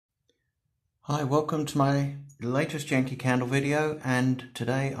Hi, welcome to my latest Yankee Candle video, and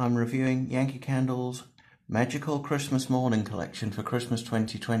today I'm reviewing Yankee Candle's Magical Christmas Morning collection for Christmas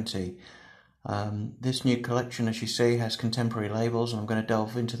 2020. This new collection, as you see, has contemporary labels, and I'm going to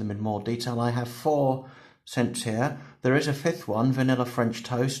delve into them in more detail. I have 4 scents here. There is a 5th one, Vanilla French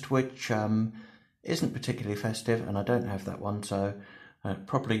Toast, which isn't particularly festive, and I don't have that one, so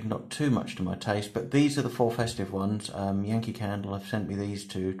probably not too much to my taste, but these are the 4 festive ones. Yankee Candle have sent me these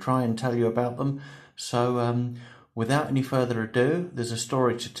to try and tell you about them. So without any further ado, there's a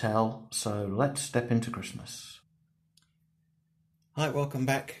story to tell, so let's step into Christmas. Hi, welcome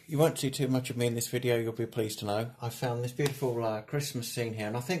back. You won't see too much of me in this video, you'll be pleased to know. I found this beautiful Christmas scene here,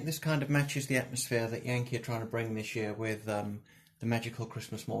 and I think this kind of matches the atmosphere that Yankee are trying to bring this year with the Magical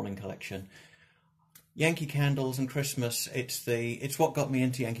Christmas Morning collection. Yankee Candles and Christmas, it's what got me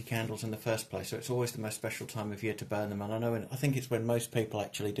into Yankee Candles in the first place, so it's always the most special time of year to burn them. And I think it's when most people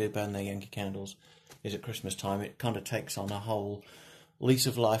actually do burn their Yankee Candles, is at Christmas time. It kind of takes on a whole lease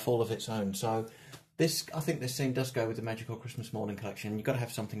of life all of its own. So I think this scene does go with the Magical Christmas Morning collection. You've got to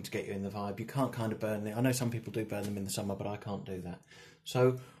have something to get you in the vibe. You can't kind of burn them. I know some people do burn them in the summer, but I can't do that.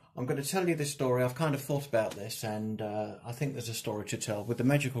 So I'm going to tell you this story. I've kind of thought about this, and I think there's a story to tell with the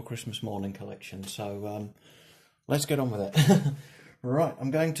Magical Christmas Morning collection. So let's get on with it. Right,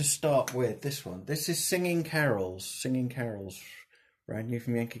 I'm going to start with this one. This is Singing Carols, brand new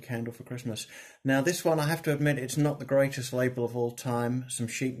from Yankee Candle for Christmas. Now this one, I have to admit, it's not the greatest label of all time. Some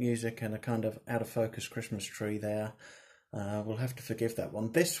sheet music and a kind of out of focus Christmas tree there. We'll have to forgive that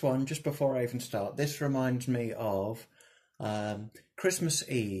one. This one, just before I even start, this reminds me of Christmas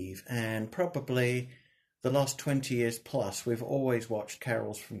Eve, and probably the last 20 years plus we've always watched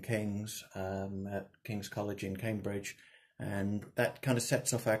carols from King's at King's College in Cambridge, and that kind of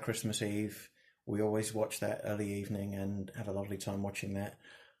sets off our Christmas Eve. We always watch that early evening and have a lovely time watching that.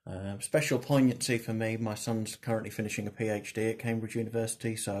 Special poignancy for me. My son's currently finishing a PhD at Cambridge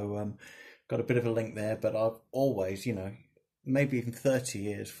University, so got a bit of a link there, but I've always, maybe even 30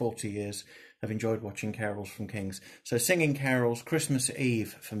 years, 40 years, I've enjoyed watching carols from King's. So Singing Carols, Christmas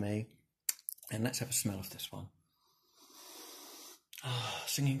Eve for me. And let's have a smell of this one. Ah,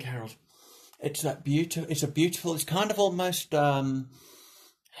 Singing Carols. It's that beautiful, it's kind of almost,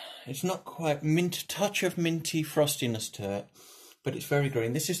 it's not quite touch of minty frostiness to it, but it's very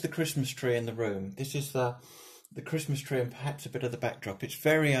green. This is the Christmas tree in the room. This is the Christmas tree and perhaps a bit of the backdrop. It's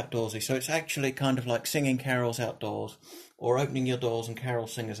very outdoorsy, so it's actually kind of like singing carols outdoors, or opening your doors and carol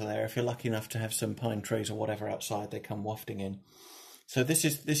singers are there. If you're lucky enough to have some pine trees or whatever outside, they come wafting in. So this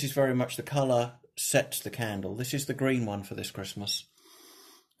is very much the colour sets the candle. This is the green one for this Christmas.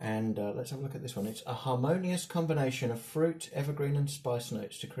 And let's have a look at this one. It's a harmonious combination of fruit, evergreen and spice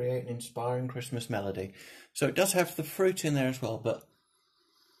notes to create an inspiring Christmas melody. So it does have the fruit in there as well, but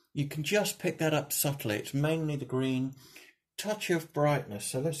you can just pick that up subtly. It's mainly the green, touch of brightness.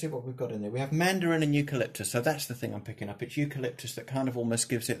 So let's see what we've got in there. We have mandarin and eucalyptus. So that's the thing I'm picking up. It's eucalyptus that kind of almost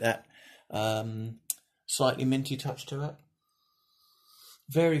gives it that slightly minty touch to it.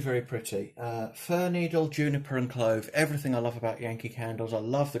 Very, very pretty. Fir needle, juniper and clove. Everything I love about Yankee Candles. I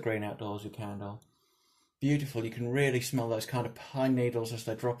love the green outdoorsy candle. Beautiful. You can really smell those kind of pine needles as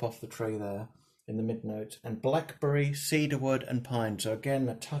they drop off the tree there in the mid notes. And blackberry, cedarwood and pine. So again,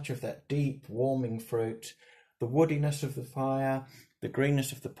 a touch of that deep, warming fruit. The woodiness of the fire. The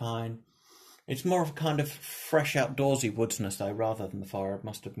greenness of the pine. It's more of a kind of fresh outdoorsy woodsness though, rather than the fire, I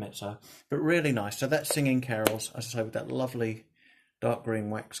must admit so. But really nice. So that's Singing Carols, as I say, with that lovely dark green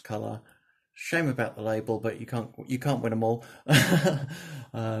wax colour. Shame about the label, but you can't win them all.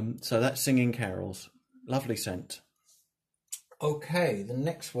 So that's Singing Carols. Lovely scent. Okay, the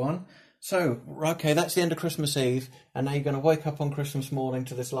next one. So, okay, that's the end of Christmas Eve, and now you're going to wake up on Christmas morning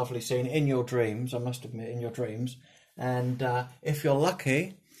to this lovely scene in your dreams, I must admit, in your dreams. And if you're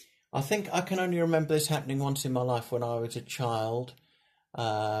lucky, I think I can only remember this happening once in my life when I was a child,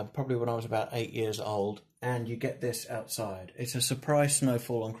 probably when I was about 8 years old. And you get this outside. It's a surprise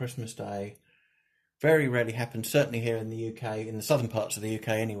snowfall on Christmas Day. Very rarely happens, certainly here in the UK, in the southern parts of the UK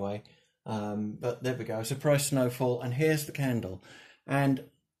anyway. But there we go, surprise snowfall, and here's the candle. And,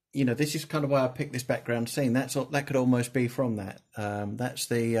 this is kind of why I picked this background scene. That could almost be from that. That's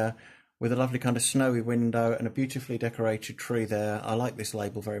with a lovely kind of snowy window and a beautifully decorated tree there. I like this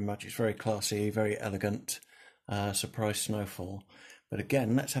label very much. It's very classy, very elegant. Surprise snowfall. But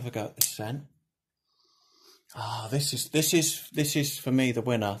again, let's have a go at this scent. Ah, this is for me the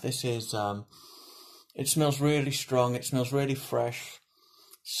winner. This is it smells really strong. It smells really fresh.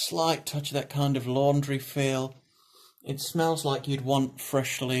 Slight touch of that kind of laundry feel. It smells like you'd want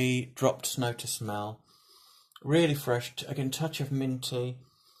freshly dropped snow to smell. Really fresh. Again, touch of minty.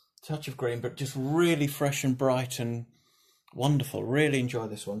 touch of green, but just really fresh and bright and wonderful. Really enjoy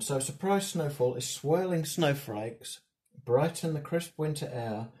this one. So Surprise Snowfall is swirling snowflakes, brighten the crisp winter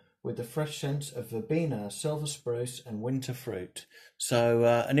air with the fresh scents of verbena, silver spruce and winter fruit. So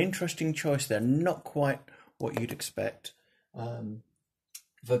an interesting choice there, not quite what you'd expect.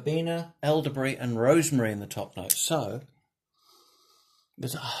 Verbena, elderberry and rosemary in the top note. So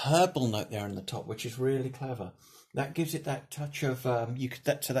there's a herbal note there in the top, which is really clever. That gives it that touch of,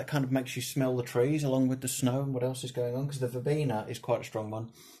 so that kind of makes you smell the trees along with the snow and what else is going on, because the verbena is quite a strong one.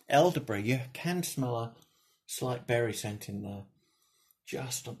 Elderberry, you can smell a slight berry scent in there,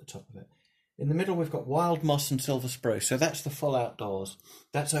 just on the top of it. In the middle, we've got wild moss and silver spruce. So that's the full outdoors.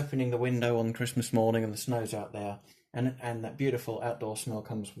 That's opening the window on Christmas morning and the snow's out there. And that beautiful outdoor smell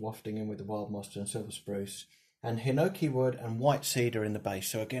comes wafting in with the wild moss and silver spruce. And hinoki wood and white cedar in the base.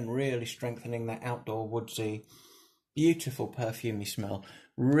 So again, really strengthening that outdoor woodsy, beautiful perfumey smell.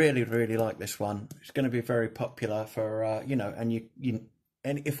 Really, really like this one. It's going to be very popular for, and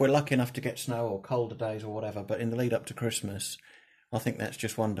and if we're lucky enough to get snow or colder days or whatever, but in the lead up to Christmas, I think that's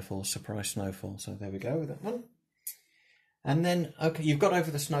just wonderful. Surprise Snowfall. So there we go with that one. And then, okay, you've got over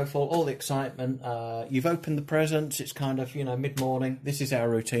the snowfall, all the excitement. You've opened the presents. It's kind of, mid-morning. This is our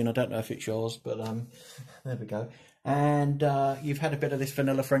routine. I don't know if it's yours, but there we go. And you've had a bit of this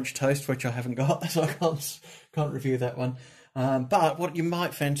vanilla French toast, which I haven't got, so I can't review that one. But what you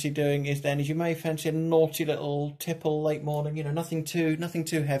might fancy doing is you may fancy a naughty little tipple late morning. Nothing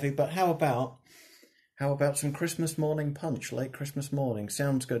too heavy. But how about some Christmas morning punch, late Christmas morning?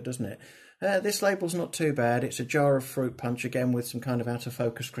 Sounds good, doesn't it? This label's not too bad. It's a jar of fruit punch, again, with some kind of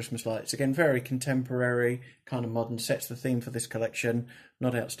out-of-focus Christmas lights. Again, very contemporary, kind of modern, sets the theme for this collection.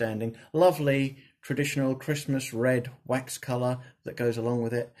 Not outstanding. Lovely, traditional Christmas red wax colour that goes along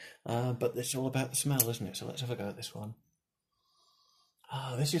with it. But it's all about the smell, isn't it? So let's have a go at this one.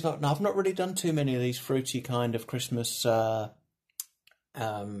 This is I've not really done too many of these fruity kind of Christmas kind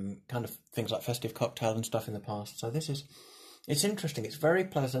of things like festive cocktail and stuff in the past. So it's interesting. It's very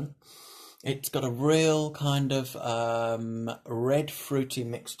pleasant. It's got a real kind of red fruity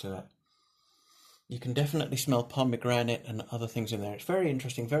mix to it. You can definitely smell pomegranate and other things in there. It's very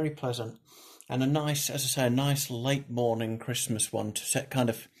interesting, very pleasant, and a nice, as I say, a nice late morning Christmas one to set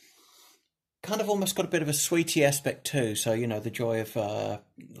kind of almost got a bit of a sweety aspect too. So, the joy of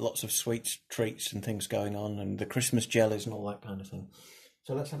lots of sweet treats and things going on, and the Christmas jellies and all that kind of thing.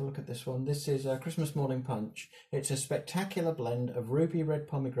 So let's have a look at this one. This is a Christmas Morning Punch. It's a spectacular blend of ruby red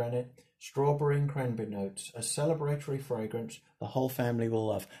pomegranate, strawberry and cranberry notes, a celebratory fragrance the whole family will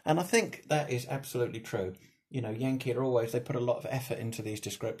love. And I think that is absolutely true. Yankee they put a lot of effort into these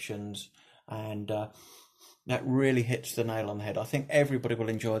descriptions, and that really hits the nail on the head. I think everybody will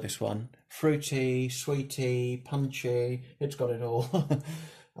enjoy this one. Fruity, sweety, punchy, it's got it all.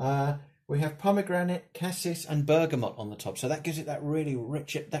 We have pomegranate, cassis and bergamot on the top. So that gives it that really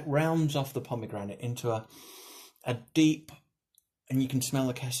rich, that rounds off the pomegranate into a deep, and you can smell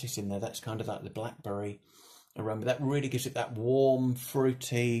the cassis in there. That's kind of like the blackberry aroma. That really gives it that warm,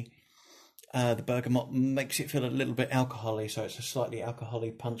 fruity. The bergamot makes it feel a little bit alcohol-y, so it's a slightly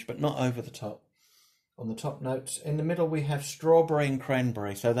alcohol-y punch, but not over the top. On the top notes, in the middle we have strawberry and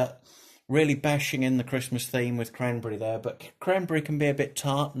cranberry, so that really bashing in the Christmas theme with cranberry there, but cranberry can be a bit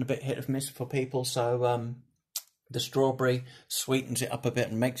tart and a bit hit or miss for people, so the strawberry sweetens it up a bit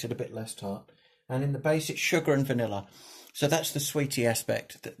and makes it a bit less tart. And in the base it's sugar and vanilla, so that's the sweety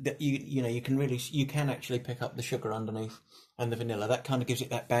aspect that you can actually pick up the sugar underneath and the vanilla. That kind of gives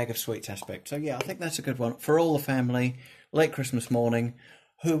it that bag of sweets aspect. So yeah, I think that's a good one for all the family, late Christmas morning.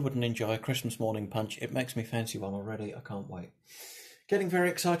 Who wouldn't enjoy a Christmas morning punch? It makes me fancy one already. I can't wait. Getting very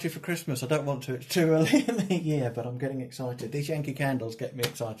excited for Christmas. I don't want to. It's too early in the year, but I'm getting excited. These Yankee candles get me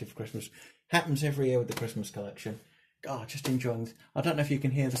excited for Christmas. Happens every year with the Christmas collection. God, just enjoying this. I don't know if you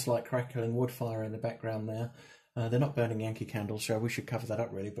can hear the slight crackling wood fire in the background there. They're not burning Yankee candles, so we should cover that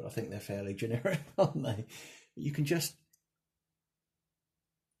up really, but I think they're fairly generic, aren't they? You can just...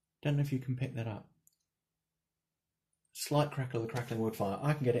 Don't know if you can pick that up. Slight crackle of the crackling wood fire.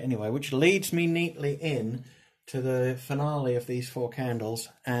 I can get it anyway, which leads me neatly in to the finale of these four candles,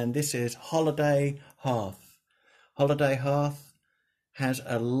 and this is Holiday Hearth. Holiday Hearth has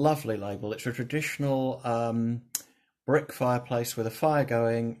a lovely label. It's a traditional brick fireplace with a fire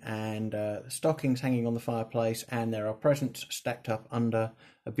going, and stockings hanging on the fireplace, and there are presents stacked up under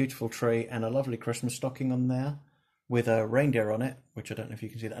a beautiful tree, and a lovely Christmas stocking on there with a reindeer on it, which I don't know if you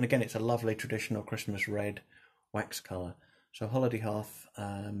can see that. And again, it's a lovely traditional Christmas red wax colour. So Holiday Hearth,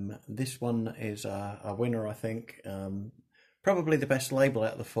 this one is a winner, I think. Probably the best label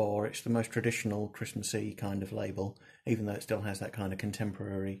out of the four. It's the most traditional Christmassy kind of label, even though it still has that kind of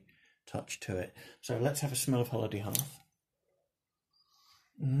contemporary touch to it. So let's have a smell of Holiday Hearth.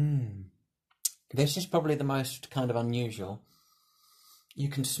 This is probably the most kind of unusual. You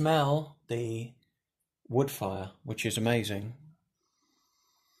can smell the wood fire, which is amazing.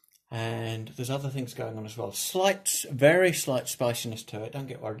 And there's other things going on as well. Very slight spiciness to it. Don't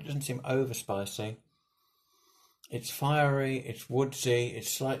get worried. It doesn't seem over spicy. It's fiery, it's woodsy,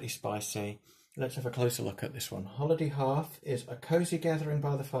 it's slightly spicy. Let's have a closer look at this one. Holiday Hearth is a cosy gathering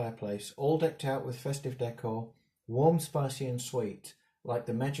by the fireplace, all decked out with festive decor, warm, spicy and sweet, like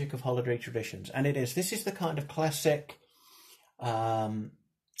the magic of holiday traditions. And it is. This is the kind of classic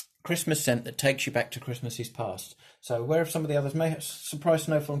Christmas scent that takes you back to Christmases past. So where some of the others may have Surprise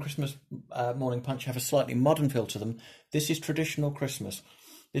Snowfall and Christmas Morning Punch have a slightly modern feel to them, this is traditional Christmas.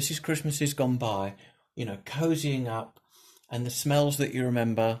 This is Christmases gone by, you know, cozying up, and the smells that you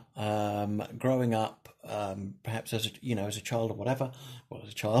remember growing up, perhaps as a child or whatever. Well, as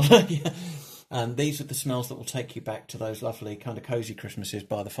a child, yeah. And these are the smells that will take you back to those lovely kind of cozy Christmases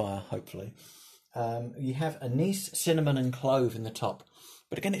by the fire, hopefully. You have anise, cinnamon and clove in the top.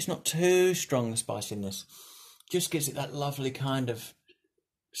 But again, it's not too strong, the spice in this. Just gives it that lovely kind of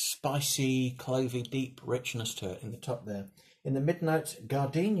spicy, clovey, deep richness to it in the top there. In the mid notes,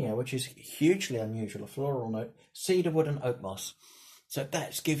 gardenia, which is hugely unusual, a floral note, cedarwood and oak moss. So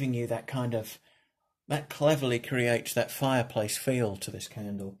that's giving you that kind of, that cleverly creates that fireplace feel to this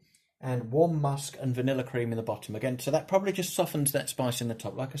candle. And warm musk and vanilla cream in the bottom again. So that probably just softens that spice in the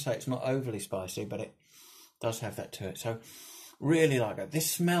top. Like I say, it's not overly spicy, but it does have that to it. So really like that. This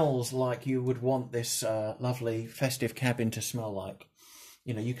smells like you would want this lovely festive cabin to smell like.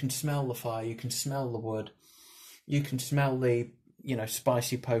 You know, you can smell the fire, you can smell the wood, you can smell the, you know,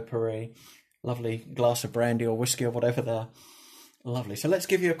 spicy potpourri, lovely glass of brandy or whiskey or whatever there. Lovely. So let's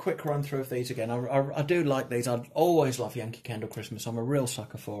give you a quick run through of these again. I do like these. I always love Yankee Candle Christmas. I'm a real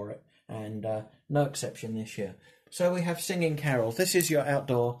sucker for it, and no exception this year. So we have Singing Carols. This is your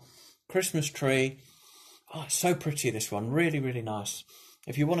outdoor Christmas tree. Oh, it's so pretty, this one. Really, really nice.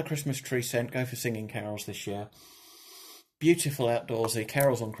 If you want a Christmas tree scent, go for Singing Carols this year. Beautiful outdoorsy,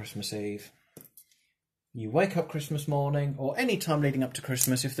 carols on Christmas Eve. You wake up Christmas morning, or any time leading up to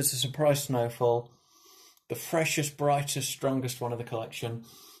Christmas, if there's a surprise snowfall, the freshest, brightest, strongest one of the collection.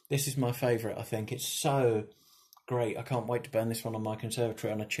 This is my favourite, I think. It's so great. I can't wait to burn this one on my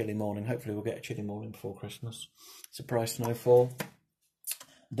conservatory on a chilly morning. Hopefully we'll get a chilly morning before Christmas. Surprise snowfall.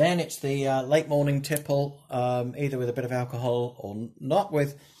 Then it's the late morning tipple, either with a bit of alcohol or not,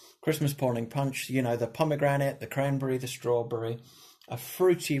 with Christmas morning punch. You know, the pomegranate, the cranberry, the strawberry, a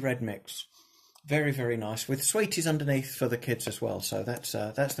fruity red mix. Very, very nice, with sweeties underneath for the kids as well. So that's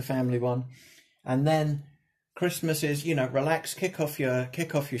the family one. And then Christmas is, you know, relax, kick off your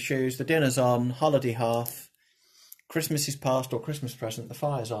shoes. The dinner's on, Holiday Hearth. Christmas is past, or Christmas present. The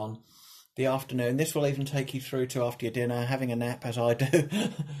fire's on. The afternoon. This will even take you through to after your dinner, having a nap, as I do.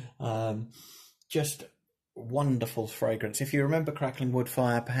 Just wonderful fragrance. If you remember crackling wood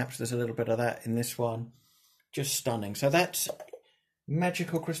fire, perhaps there's a little bit of that in this one. Just stunning. So that's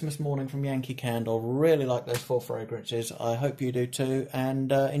Magical Christmas Morning from Yankee Candle. Really like those four fragrances. I hope you do too.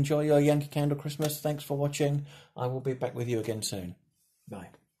 And enjoy your Yankee Candle Christmas. Thanks for watching. I will be back with you again soon. Bye.